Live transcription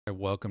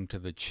Welcome to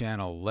the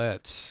channel.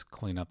 Let's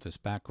clean up this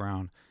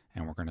background,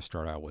 and we're going to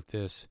start out with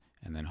this,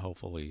 and then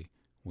hopefully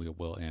we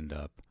will end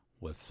up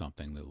with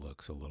something that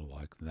looks a little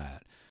like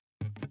that.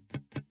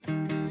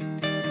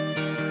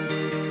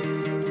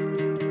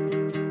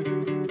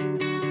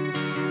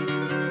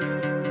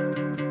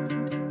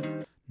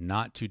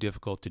 Not too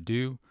difficult to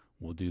do.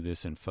 We'll do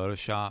this in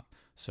Photoshop.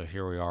 So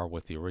here we are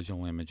with the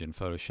original image in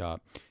Photoshop.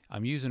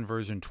 I'm using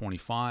version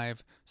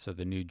 25, so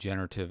the new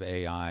Generative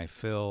AI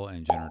Fill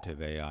and Generative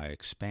AI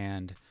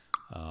Expand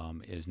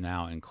is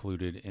now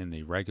included in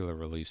the regular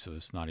release, so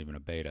it's not even a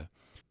beta.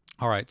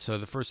 All right, so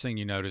the first thing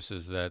you notice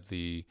is that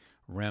the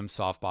rim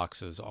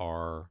softboxes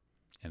are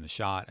in the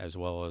shot as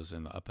well as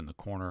up in the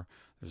corner.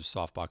 There's a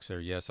softbox there.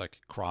 Yes, I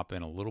could crop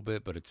in a little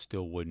bit, but it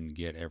still wouldn't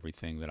get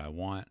everything that I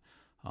want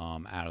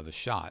out of the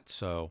shot.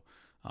 So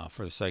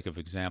for the sake of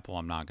example,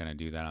 I'm not going to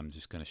do that. I'm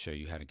just going to show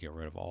you how to get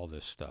rid of all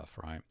this stuff,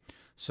 right?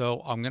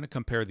 So I'm going to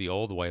compare the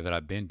old way that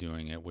I've been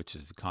doing it, which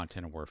is the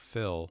content aware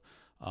fill,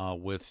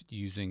 with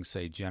using,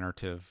 say,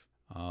 generative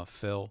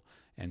fill,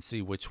 and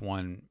see which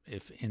one,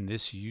 if in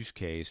this use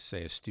case,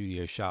 say a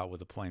studio shot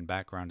with a plain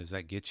background, does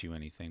that get you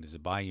anything? Does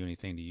it buy you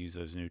anything to use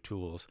those new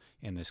tools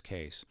in this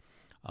case?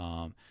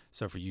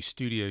 So for you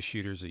studio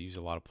shooters that use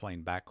a lot of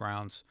plain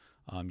backgrounds,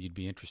 you'd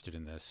be interested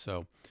in this.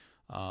 So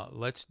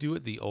let's do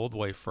it the old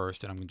way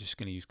first, and I'm just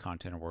going to use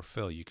content aware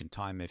fill. You can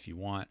time if you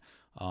want,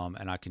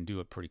 and I can do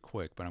it pretty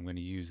quick, but I'm going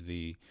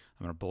to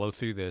blow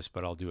through this,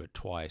 but I'll do it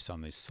twice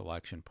on the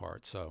selection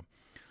part. So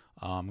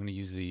I'm going to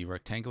use the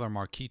rectangular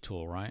marquee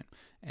tool, right?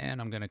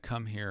 And I'm going to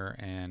come here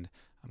and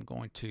I'm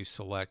going to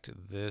select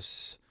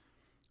this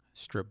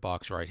strip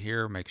box right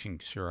here, making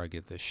sure I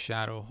get this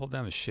shadow. Hold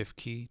down the shift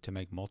key to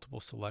make multiple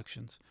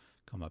selections.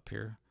 Come up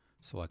here,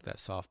 select that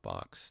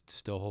softbox,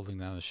 still holding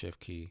down the shift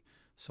key.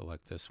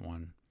 Select this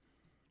one,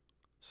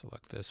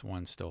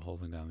 still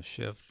holding down the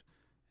shift,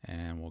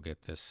 and we'll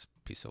get this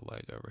piece of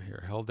leg over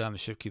here. Hold down the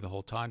shift key the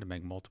whole time to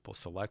make multiple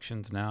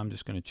selections. Now I'm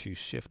just going to choose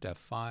Shift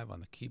F5 on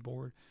the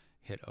keyboard,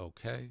 hit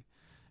OK,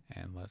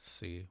 and let's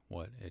see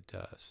what it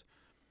does.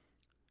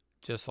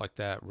 Just like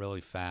that,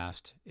 really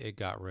fast, it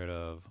got rid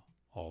of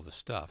all the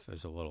stuff.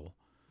 There's a little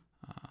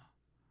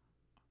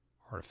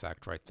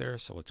artifact right there,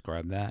 so let's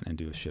grab that and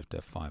do a Shift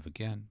F5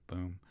 again.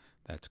 Boom,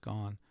 that's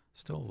gone.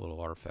 Still a little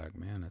artifact,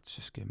 man. That's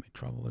just giving me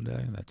trouble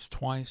today. That's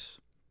twice.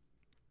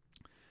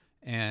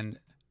 And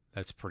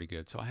that's pretty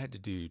good. So I had to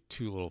do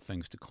two little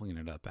things to clean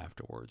it up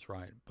afterwards,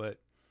 right? But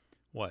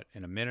what,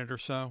 in a minute or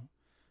so,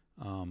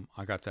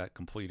 I got that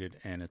completed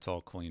and it's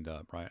all cleaned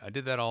up, right? I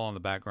did that all on the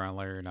background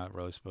layer. You're not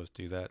really supposed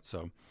to do that.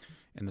 So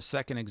in the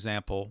second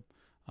example,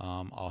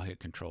 I'll hit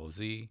Control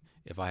Z.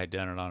 If I had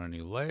done it on a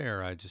new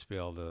layer, I'd just be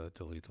able to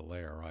delete the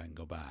layer, right, and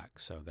go back.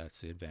 So that's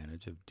the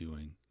advantage of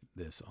doing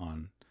this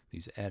on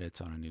these edits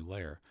on a new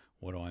layer.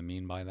 What do I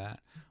mean by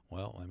that?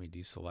 Well, let me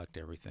deselect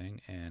everything,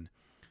 and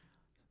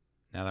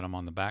now that I'm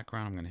on the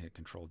background, I'm going to hit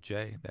Control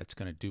J. That's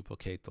going to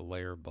duplicate the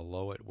layer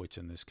below it, which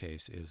in this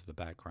case is the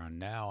background.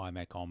 Now I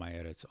make all my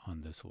edits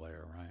on this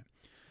layer, right?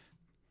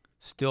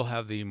 Still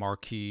have the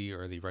marquee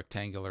or the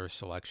rectangular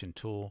selection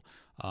tool.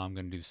 I'm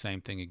going to do the same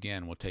thing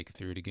again. We'll take it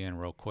through it again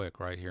real quick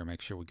right here.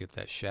 Make sure we get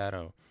that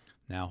shadow.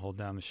 Now hold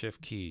down the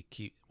shift key.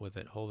 Keep with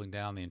it holding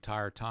down the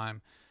entire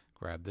time.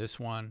 Grab this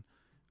one.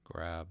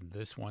 Grab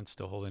this one.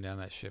 Still holding down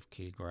that shift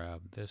key.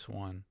 Grab this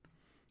one.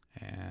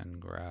 And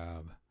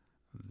grab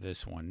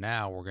this one.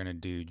 Now we're going to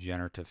do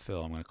generative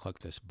fill. I'm going to click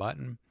this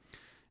button.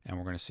 And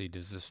we're going to see,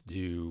 does this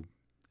do...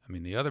 I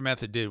mean, the other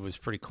method was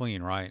pretty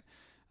clean, right?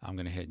 I'm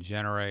going to hit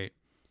generate.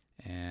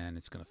 And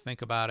it's going to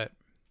think about it.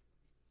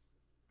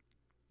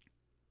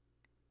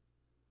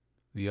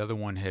 The other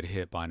one had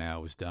hit by now.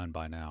 It was done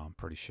by now, I'm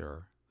pretty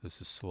sure.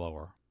 This is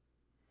slower.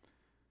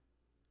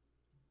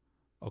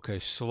 Okay,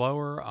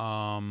 slower,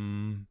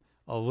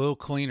 a little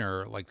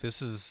cleaner. Like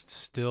this is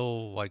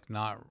still like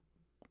not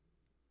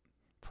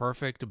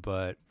perfect,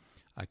 but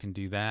I can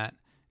do that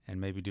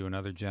and maybe do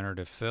another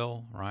generative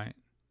fill, right?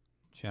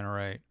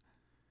 Generate.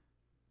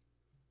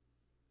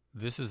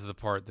 This is the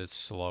part that's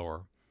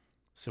slower.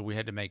 So we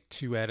had to make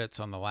two edits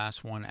on the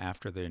last one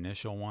after the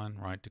initial one,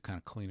 right, to kind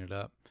of clean it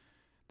up.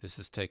 This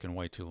is taking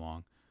way too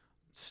long.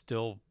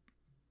 Still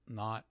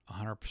not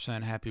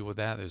 100% happy with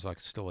that. There's like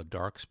still a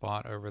dark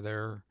spot over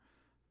there.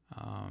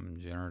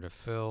 Generative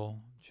fill,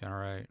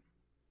 generate.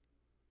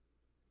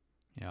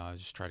 Yeah, I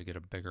just try to get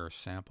a bigger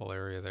sample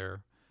area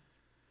there.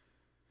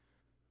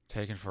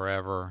 Taking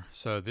forever.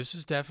 So this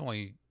is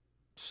definitely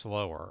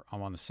slower.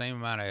 I'm on the same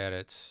amount of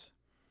edits.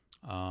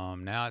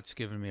 Now it's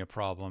giving me a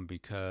problem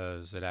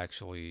because it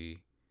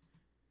actually,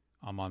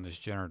 I'm on this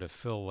generative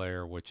fill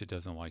layer, which it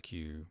doesn't like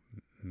you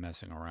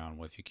messing around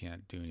with. You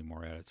can't do any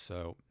more edits.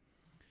 So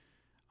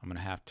I'm going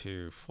to have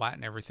to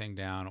flatten everything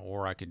down,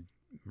 or I could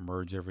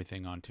merge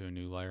everything onto a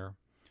new layer.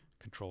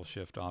 Control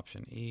Shift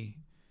Option E,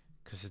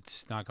 because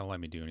it's not going to let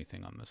me do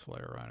anything on this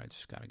layer, right? I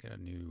just got to get a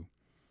new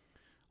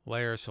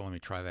layer. So let me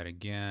try that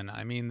again.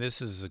 I mean,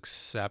 this is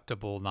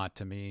acceptable, not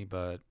to me,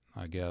 but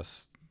I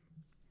guess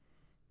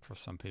for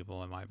some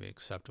people it might be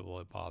acceptable.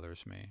 It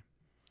bothers me.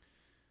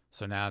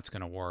 So now it's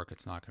going to work.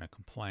 It's not going to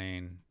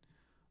complain.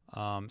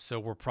 So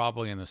we're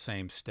probably in the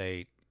same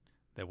state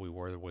that we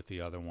were with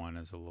the other one.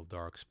 As a little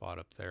dark spot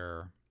up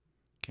there.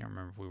 Can't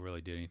remember if we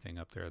really did anything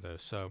up there though.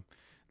 So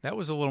that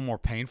was a little more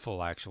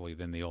painful actually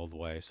than the old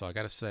way. So I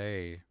got to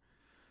say,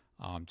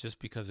 just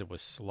because it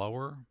was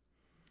slower,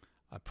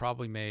 I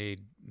probably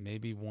made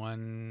maybe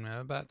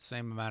about the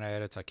same amount of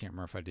edits. I can't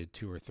remember if I did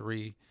 2 or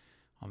 3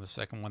 on the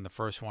second one. The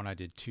first one I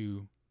did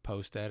 2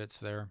 post edits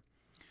there.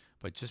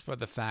 But just by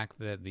the fact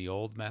that the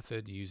old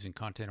method using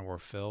content aware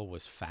fill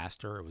was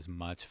faster, it was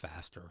much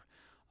faster.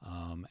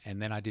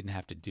 And then I didn't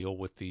have to deal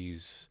with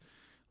these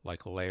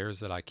like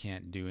layers that I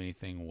can't do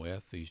anything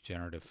with, these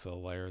generative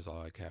fill layers. I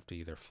like have to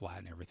either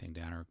flatten everything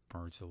down or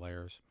merge the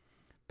layers.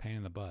 Pain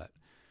in the butt.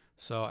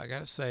 So I got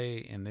to say,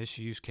 in this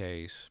use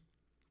case,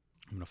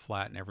 I'm going to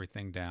flatten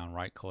everything down,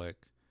 right click,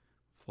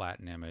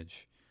 flatten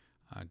image,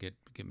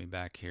 get me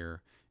back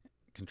here,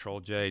 Control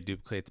J,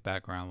 duplicate the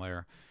background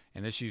layer.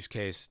 In this use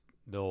case,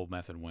 the old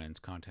method wins,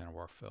 content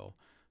aware fill.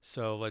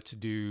 So let's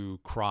do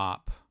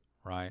crop,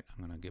 right?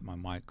 I'm going to get my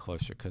mic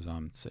closer because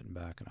I'm sitting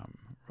back and I'm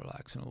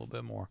relaxing a little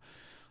bit more.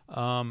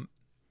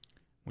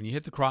 When you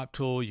hit the crop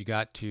tool, you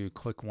got to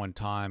click one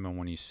time, and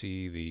when you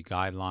see the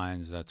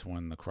guidelines, that's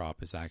when the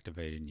crop is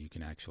activated and you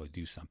can actually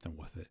do something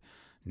with it.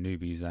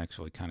 Newbies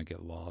actually kind of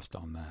get lost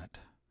on that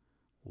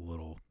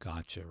little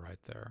gotcha right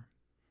there.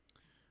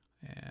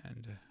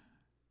 And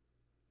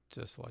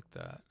just like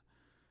that.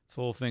 It's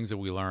little things that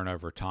we learn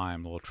over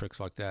time, little tricks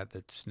like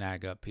that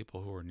snag up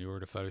people who are newer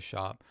to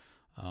Photoshop,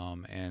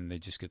 and they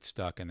just get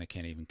stuck and they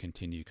can't even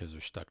continue because they're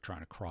stuck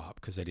trying to crop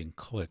because they didn't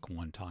click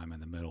one time in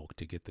the middle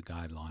to get the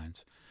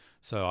guidelines.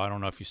 So I don't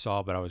know if you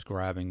saw, but I was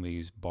grabbing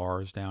these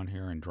bars down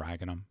here and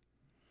dragging them.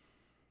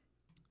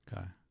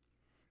 Okay.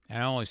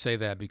 And I only say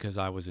that because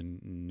I was a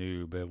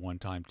noob at one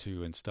time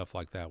too, and stuff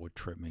like that would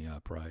trip me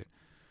up, right?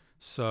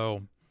 So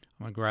I'm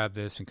going to grab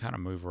this and kind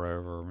of move her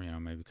over,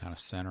 maybe kind of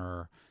center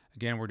her.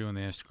 Again, we're doing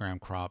the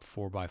Instagram crop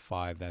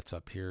 4x5. That's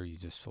up here. You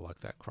just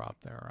select that crop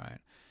there, right?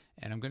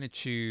 And I'm going to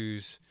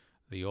choose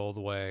the old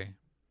way,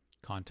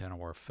 content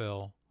aware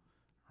fill,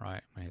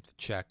 right? I'm going to hit the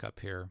check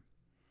up here.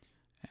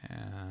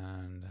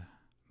 And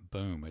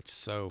boom, it's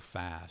so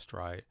fast,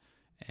 right?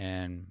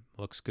 And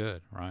looks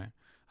good, right?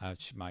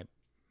 She might,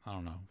 I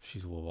don't know if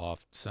she's a little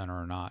off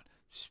center or not.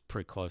 She's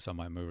pretty close. I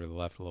might move her to the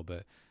left a little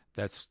bit.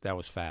 That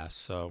was fast.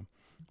 So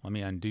let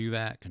me undo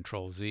that,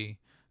 Control Z,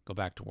 go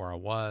back to where I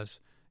was,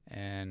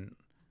 and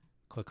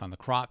click on the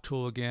crop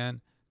tool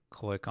again.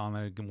 Click on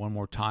it one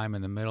more time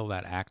in the middle.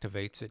 That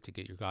activates it to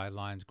get your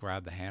guidelines.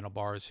 Grab the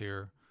handlebars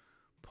here,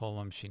 pull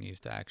them. She needs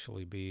to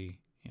actually be,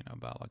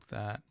 about like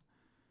that.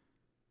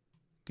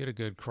 Get a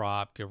good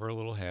crop. Give her a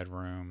little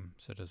headroom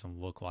so it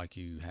doesn't look like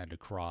you had to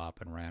crop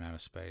and ran out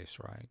of space,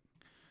 right?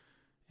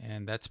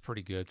 And that's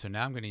pretty good. So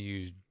now I'm going to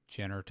use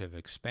Generative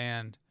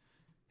Expand.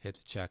 Hit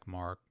the check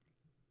mark.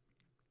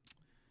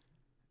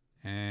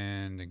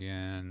 And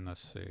again,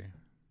 let's see.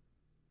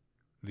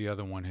 The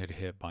other one had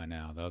hit by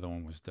now. The other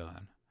one was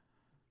done.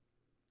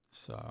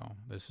 So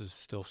this is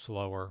still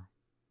slower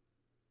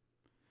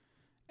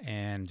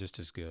and just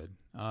as good.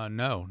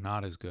 No,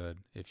 not as good.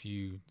 If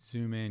you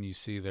zoom in, you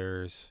see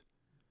there's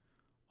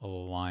a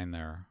little line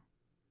there.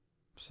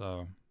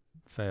 So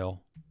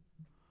fail.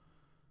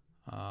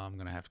 I'm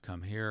going to have to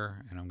come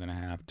here, and I'm going to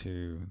have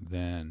to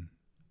then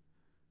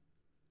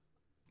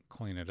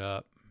clean it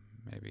up.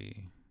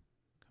 Maybe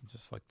come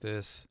just like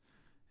this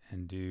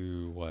and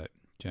do what?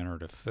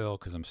 Generative fill,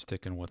 because I'm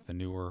sticking with the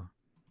newer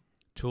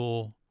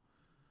tool.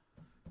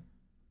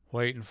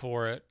 Waiting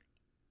for it.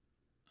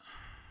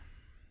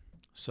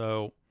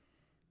 So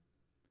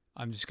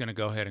I'm just going to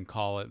go ahead and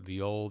call it the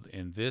old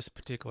in this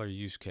particular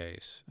use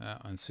case.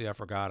 And see, I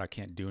forgot I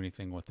can't do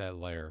anything with that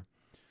layer.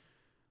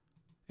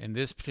 In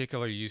this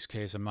particular use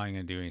case, I'm not going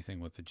to do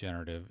anything with the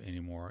generative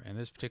anymore. In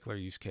this particular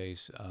use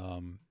case,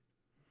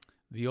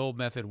 the old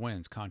method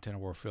wins, content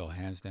aware fill,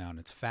 hands down.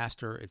 It's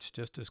faster. It's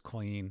just as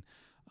clean.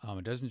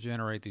 It doesn't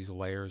generate these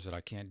layers that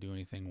I can't do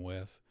anything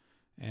with.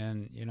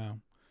 And,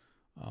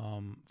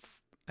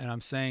 and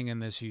I'm saying in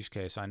this use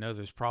case, I know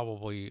there's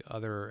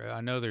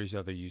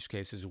other use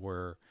cases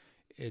where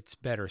it's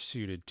better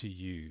suited to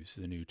use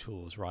the new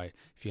tools, right?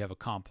 If you have a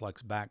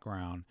complex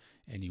background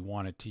and you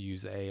wanted to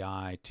use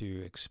AI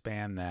to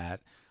expand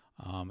that,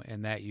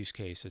 in that use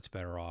case, it's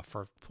better off.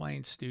 For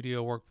plain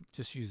studio work,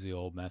 just use the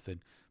old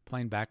method.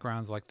 Plain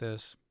backgrounds like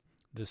this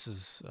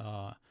is,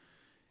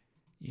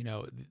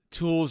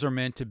 tools are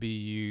meant to be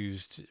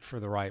used for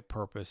the right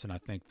purpose, and I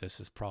think this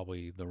is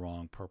probably the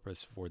wrong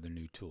purpose for the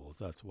new tools.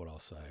 That's what I'll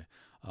say.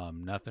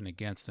 Nothing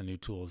against the new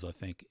tools. I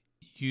think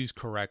used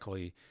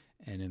correctly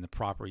and in the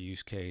proper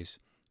use case,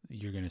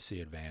 you're going to see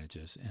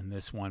advantages. And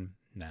this one,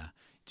 nah,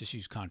 just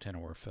use content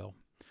aware fill.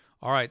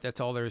 All right, that's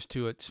all there is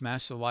to it.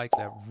 Smash the like.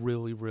 That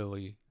really,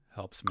 really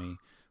helps me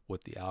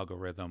with the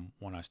algorithm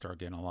when I start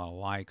getting a lot of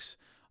likes.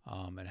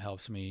 It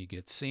helps me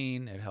get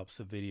seen. It helps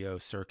the video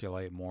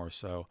circulate more.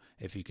 So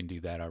if you can do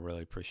that, I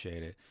really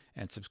appreciate it.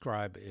 And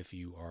subscribe if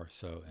you are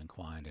so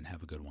inclined, and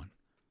have a good one.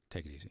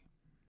 Take it easy.